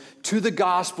foremost, to the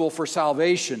gospel for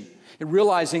salvation. And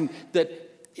realizing that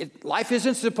life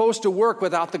isn't supposed to work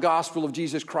without the gospel of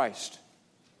Jesus Christ.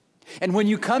 And when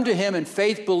you come to him in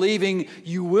faith believing,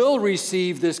 you will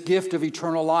receive this gift of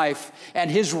eternal life and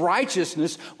his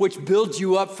righteousness, which builds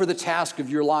you up for the task of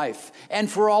your life and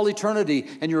for all eternity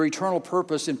and your eternal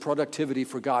purpose and productivity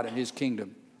for God and his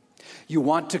kingdom. You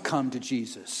want to come to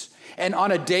Jesus. And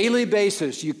on a daily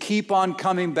basis, you keep on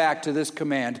coming back to this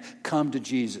command, come to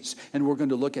Jesus. And we're going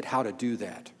to look at how to do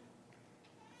that.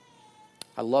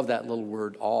 I love that little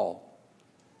word, all.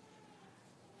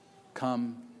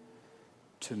 Come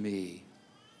to me,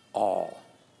 all.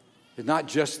 It's not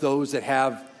just those that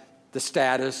have the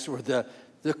status or the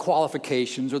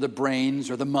qualifications or the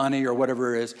brains or the money or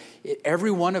whatever it is.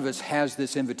 Every one of us has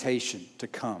this invitation to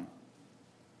come.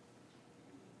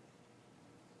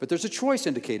 But there's a choice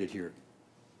indicated here.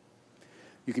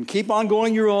 You can keep on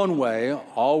going your own way.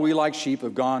 All we like sheep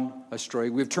have gone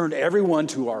astray. We've turned everyone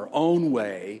to our own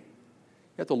way.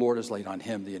 Yet the Lord has laid on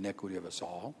him the iniquity of us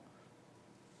all.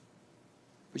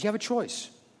 But you have a choice.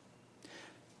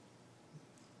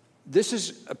 This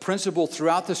is a principle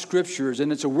throughout the Scriptures,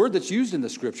 and it's a word that's used in the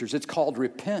Scriptures. It's called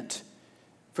repent,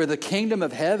 for the kingdom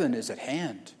of heaven is at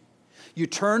hand. You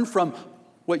turn from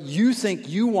what you think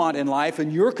you want in life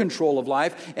and your control of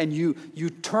life, and you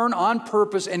turn on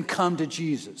purpose and come to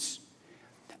Jesus.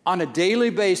 On a daily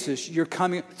basis, you're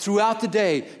coming, throughout the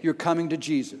day, you're coming to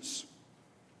Jesus.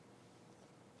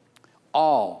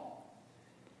 All.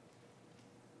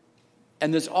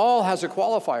 And this all has a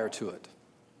qualifier to it.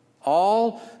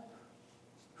 All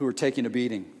who are taking a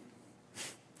beating.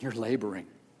 You're laboring.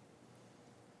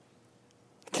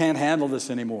 Can't handle this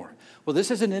anymore. Well,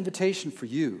 this is an invitation for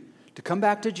you to come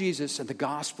back to Jesus and the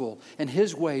gospel and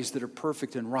his ways that are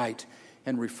perfect and right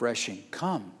and refreshing.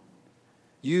 Come.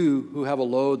 You who have a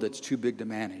load that's too big to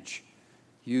manage.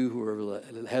 You who are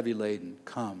heavy laden,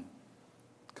 come.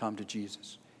 Come to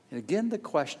Jesus. And again, the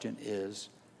question is,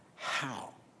 how?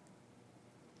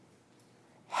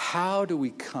 How do we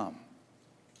come?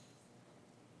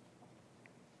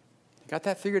 Got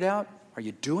that figured out? Are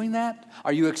you doing that?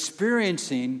 Are you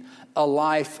experiencing a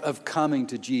life of coming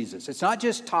to Jesus? It's not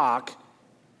just talk,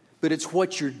 but it's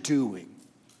what you're doing.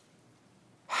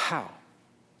 How?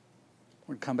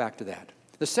 We're going to come back to that.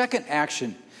 The second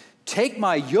action, take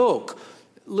my yoke.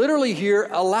 literally here,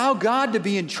 allow God to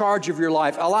be in charge of your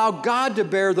life. Allow God to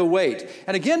bear the weight.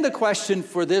 And again, the question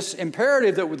for this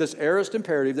imperative, this aorist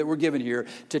imperative that we're given here,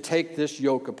 to take this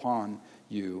yoke upon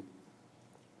you.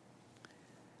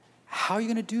 How are you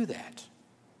going to do that?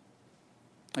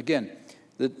 Again,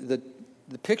 the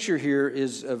picture here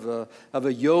is of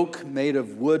a yoke made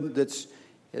of wood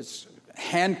it's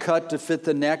hand cut to fit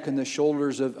the neck and the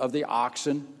shoulders of the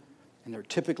oxen, and there are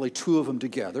typically two of them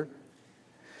together.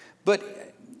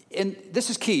 And this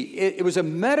is key. It was a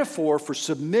metaphor for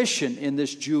submission in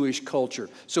this Jewish culture.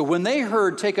 So when they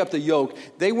heard take up the yoke,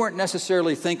 they weren't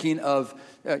necessarily thinking of,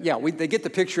 they get the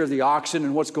picture of the oxen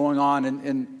and what's going on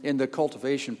in the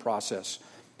cultivation process.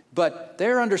 But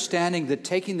they're understanding that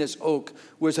taking this yoke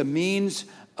was a means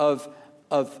of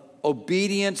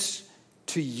obedience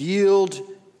to yield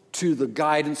to the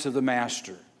guidance of the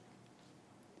master.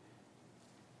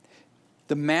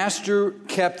 The master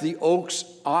kept the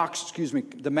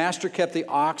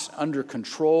ox under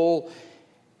control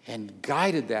and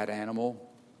guided that animal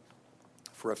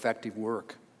for effective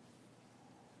work.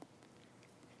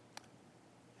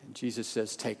 And Jesus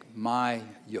says, take my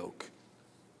yoke.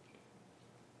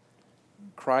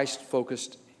 Christ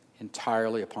focused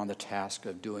entirely upon the task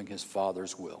of doing his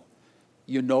Father's will.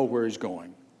 You know where he's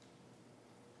going.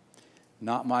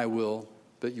 Not my will,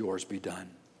 but yours be done.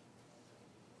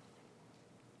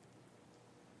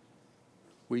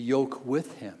 We yoke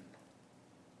with him.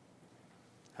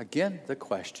 Again, the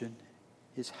question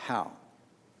is how?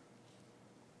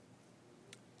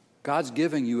 God's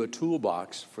giving you a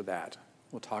toolbox for that.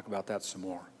 We'll talk about that some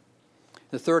more.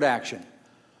 The third action,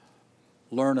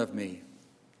 learn of me.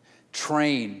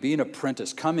 Train, be an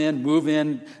apprentice. Come in, move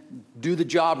in, do the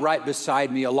job right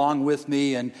beside me, along with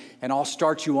me, and I'll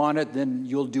start you on it. Then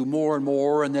you'll do more and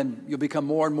more, and then you'll become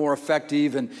more and more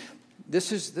effective. And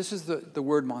this is the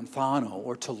word monthano,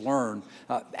 or to learn,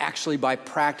 actually by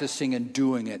practicing and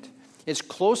doing it. It's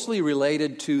closely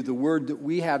related to the word that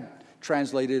we have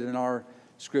translated in our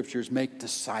scriptures, make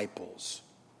disciples.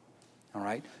 All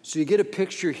right? So you get a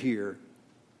picture here.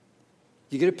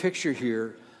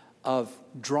 Of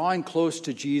drawing close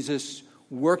to Jesus,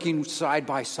 working side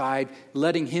by side,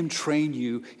 letting him train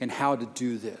you in how to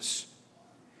do this.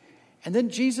 And then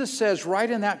Jesus says right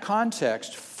in that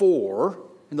context,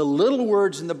 and the little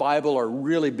words in the Bible are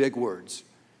really big words.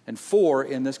 And for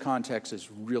in this context is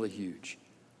really huge.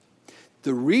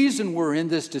 The reason we're in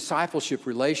this discipleship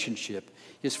relationship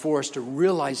is for us to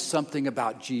realize something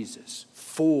about Jesus.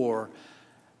 For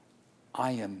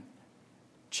I am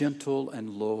gentle and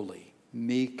lowly.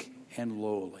 Meek and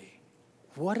lowly.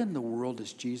 What in the world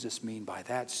does Jesus mean by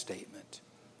that statement?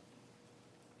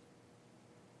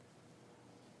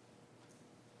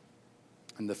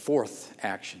 And the fourth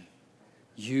action,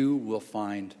 you will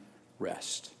find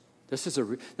rest. This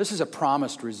is a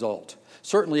promised result.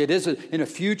 Certainly it is in a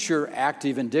future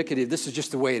active indicative. This is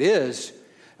just the way it is.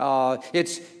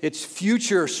 It's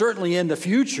future, certainly in the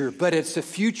future, but it's the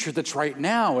future that's right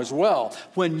now as well.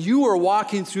 When you are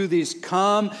walking through these,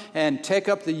 come and take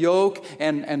up the yoke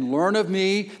and learn of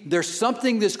me, there's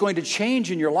something that's going to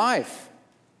change in your life.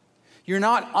 You're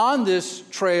not on this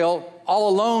trail all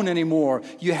alone anymore.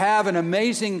 You have an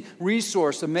amazing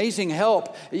resource, amazing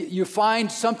help. You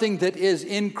find something that is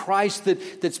in Christ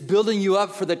that's building you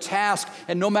up for the task,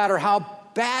 and no matter how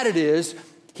bad it is,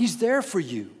 he's there for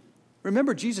you.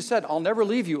 Remember, Jesus said, I'll never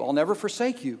leave you. I'll never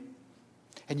forsake you.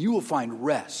 And you will find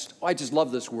rest. Oh, I just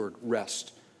love this word,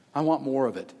 rest. I want more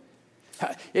of it.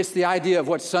 It's the idea of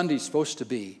what Sunday's supposed to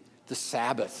be, the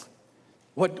Sabbath.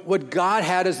 What God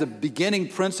had as the beginning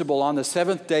principle on the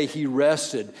seventh day, he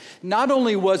rested. Not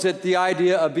only was it the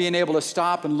idea of being able to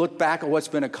stop and look back at what's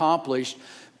been accomplished,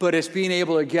 but it's being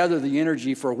able to gather the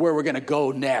energy for where we're going to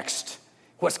go next.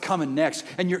 What's coming next?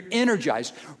 And you're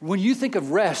energized. When you think of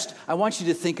rest, I want you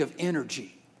to think of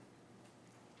energy,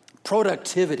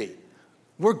 productivity.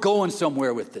 We're going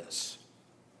somewhere with this.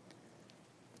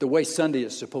 The way Sunday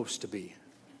is supposed to be.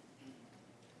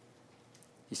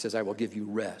 He says, I will give you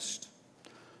rest.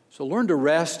 So learn to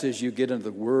rest as you get into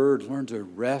the Word. Learn to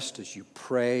rest as you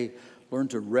pray. Learn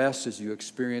to rest as you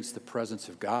experience the presence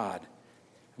of God.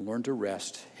 And learn to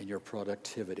rest in your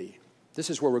productivity.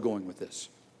 This is where we're going with this.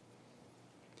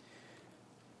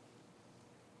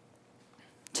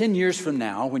 10 years from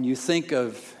now, when you think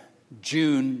of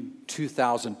June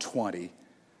 2020,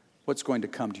 what's going to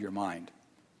come to your mind?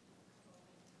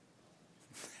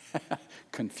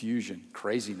 Confusion,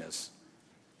 craziness.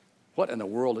 What in the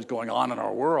world is going on in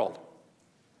our world?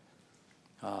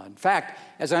 In fact,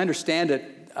 as I understand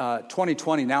it,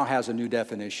 2020 now has a new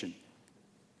definition.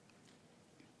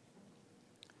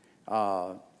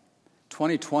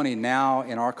 2020 now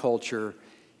in our culture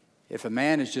If a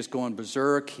man is just going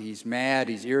berserk, he's mad,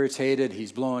 he's irritated,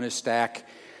 he's blowing his stack,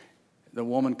 the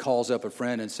woman calls up a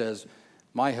friend and says,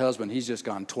 my husband, he's just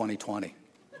gone 20/20.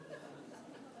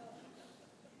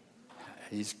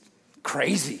 He's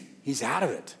crazy. He's out of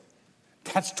it.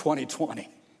 That's 20/20.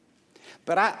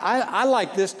 But I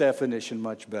like this definition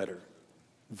much better.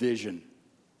 Vision.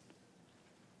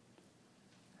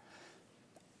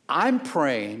 I'm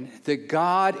praying that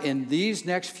God in these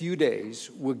next few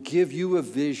days will give you a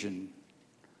vision,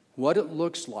 what it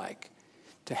looks like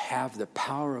to have the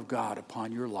power of God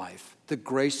upon your life, the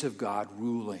grace of God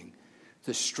ruling,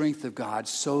 the strength of God,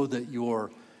 so that your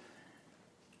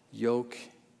yoke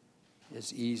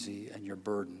is easy and your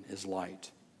burden is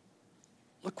light.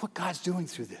 Look what God's doing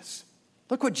through this.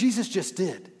 Look what Jesus just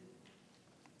did.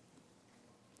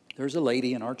 There's a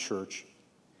lady in our church.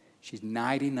 She's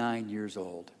 99 years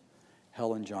old,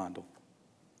 Helen Jondal.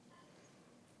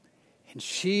 And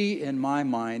she, in my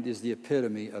mind, is the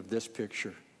epitome of this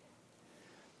picture.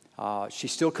 She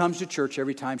still comes to church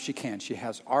every time she can. She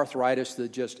has arthritis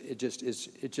that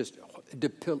is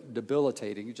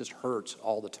debilitating. It just hurts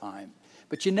all the time.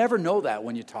 But you never know that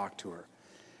when you talk to her.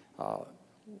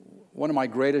 One of my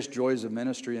greatest joys of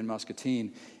ministry in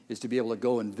Muscatine is to be able to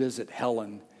go and visit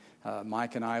Helen.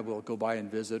 Mike and I will go by and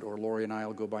visit, or Lori and I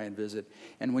will go by and visit.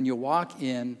 And when you walk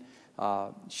in,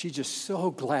 she's just so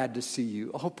glad to see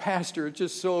you. Oh, Pastor, it's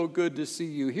just so good to see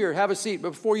you. Here, have a seat.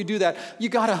 But before you do that, you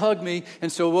got to hug me. And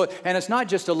so, and it's not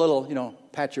just a little,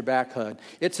 pat your back hug.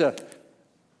 It's a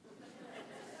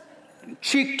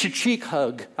cheek-to-cheek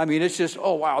hug. I mean, it's just,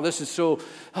 oh, wow, this is so,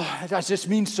 that just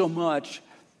means so much.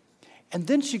 And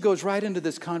then she goes right into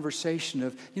this conversation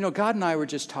of, God and I were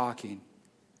just talking.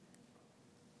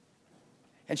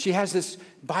 And she has this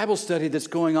Bible study that's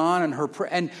going on, and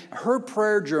her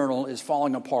prayer journal is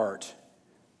falling apart.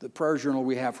 The prayer journal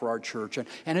we have for our church.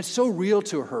 And it's so real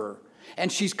to her. And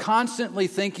she's constantly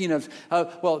thinking of,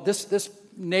 this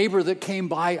neighbor that came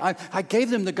by, I gave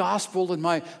them the gospel, and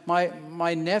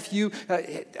my nephew,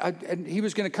 and he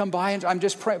was going to come by, and I'm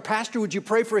just praying, Pastor, would you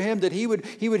pray for him that he would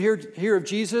hear of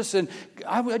Jesus? And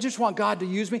I just want God to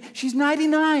use me. She's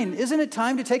 99. Isn't it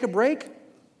time to take a break?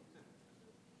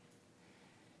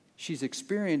 She's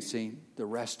experiencing the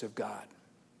rest of God.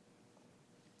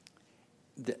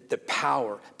 The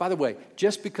power. By the way,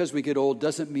 just because we get old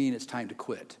doesn't mean it's time to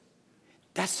quit.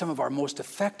 That's some of our most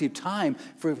effective time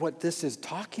for what this is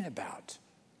talking about.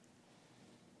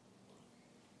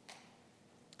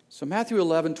 So Matthew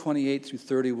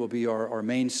 11:28-30 will be our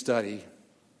main study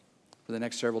for the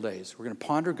next several days. We're going to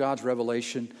ponder God's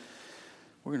revelation.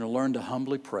 We're going to learn to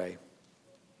humbly pray.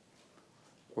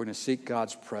 We're going to seek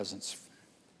God's presence.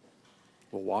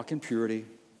 We'll walk in purity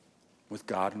with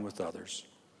God and with others.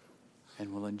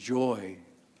 And we'll enjoy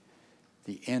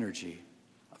the energy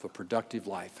of a productive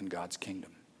life in God's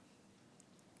kingdom.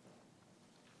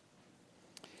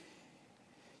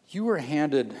 You were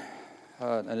handed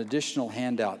an additional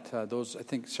handout.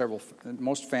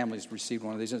 Most families received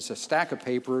one of these. It's a stack of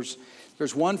papers.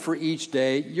 There's one for each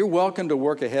day. You're welcome to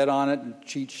work ahead on it and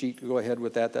cheat sheet. Go ahead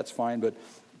with that. That's fine. But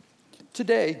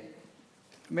today,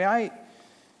 may I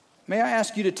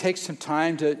ask you to take some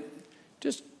time to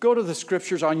just go to the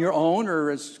scriptures on your own, or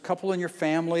as a couple in your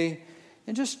family,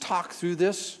 and just talk through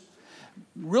this.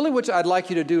 Really what I'd like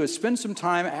you to do is spend some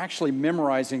time actually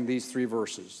memorizing these 3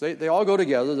 verses. They all go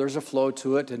together. There's a flow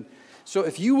to it. And so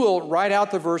if you will write out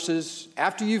the verses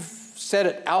after you've said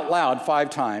it out loud 5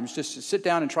 times, just sit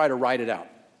down and try to write it out.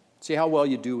 See how well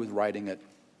you do with writing it.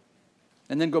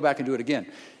 And then go back and do it again.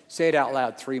 Say it out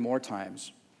loud 3 more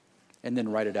times, and then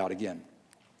write it out again.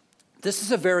 This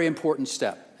is a very important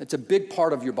step. It's a big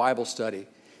part of your Bible study.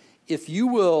 If you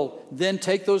will then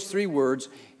take those 3 words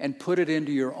and put it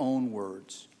into your own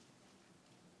words.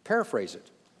 Paraphrase it.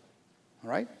 All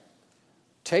right?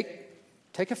 Take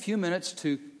a few minutes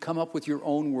to come up with your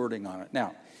own wording on it.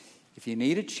 Now, if you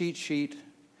need a cheat sheet,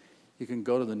 you can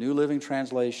go to the New Living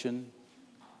Translation.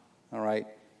 All right?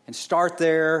 And start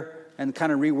there and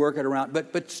kind of rework it around.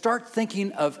 But start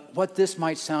thinking of what this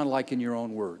might sound like in your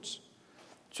own words.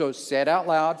 So say it out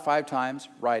loud 5 times,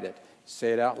 write it.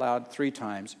 Say it out loud 3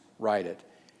 times, write it.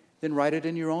 Then write it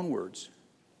in your own words.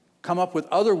 Come up with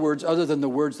other words other than the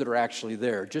words that are actually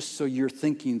there, just so you're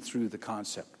thinking through the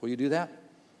concept. Will you do that?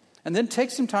 And then take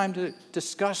some time to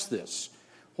discuss this.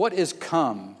 What is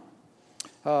come?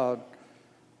 What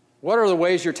are the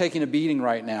ways you're taking a beating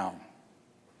right now?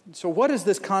 So what is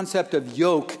this concept of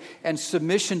yoke and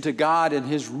submission to God and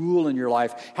His rule in your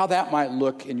life, how that might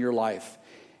look in your life?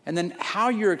 And then how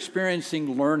you're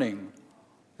experiencing learning,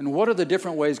 and what are the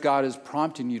different ways God is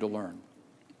prompting you to learn.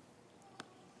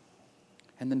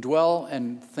 And then dwell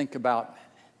and think about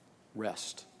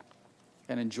rest.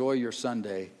 And enjoy your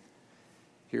Sunday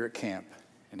here at camp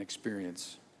and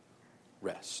experience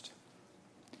rest.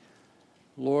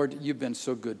 Lord, you've been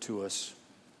so good to us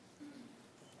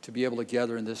to be able to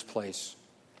gather in this place,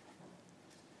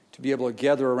 to be able to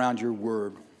gather around your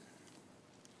word,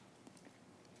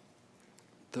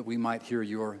 that we might hear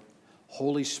your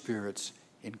Holy Spirit's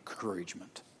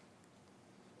encouragement.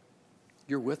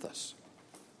 You're with us.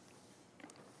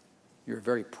 You're a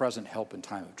very present help in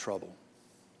time of trouble.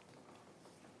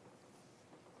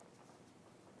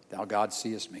 Thou, God,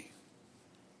 seest me.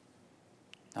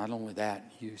 Not only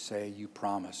that, you say, you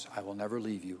promise, I will never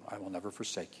leave you, I will never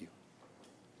forsake you.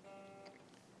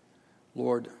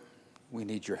 Lord, we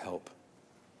need your help.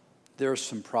 There are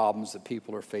some problems that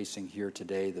people are facing here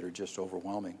today that are just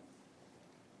overwhelming.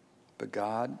 But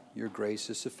God, your grace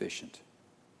is sufficient.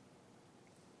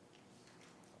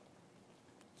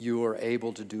 You are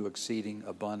able to do exceeding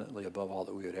abundantly above all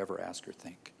that we would ever ask or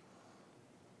think.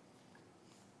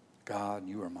 God,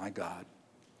 you are my God.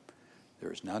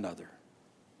 There is none other.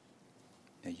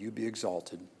 May you be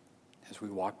exalted as we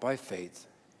walk by faith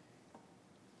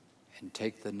and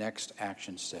take the next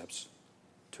action steps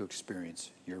to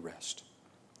experience your rest.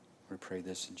 We pray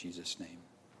this in Jesus' name.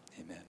 Amen.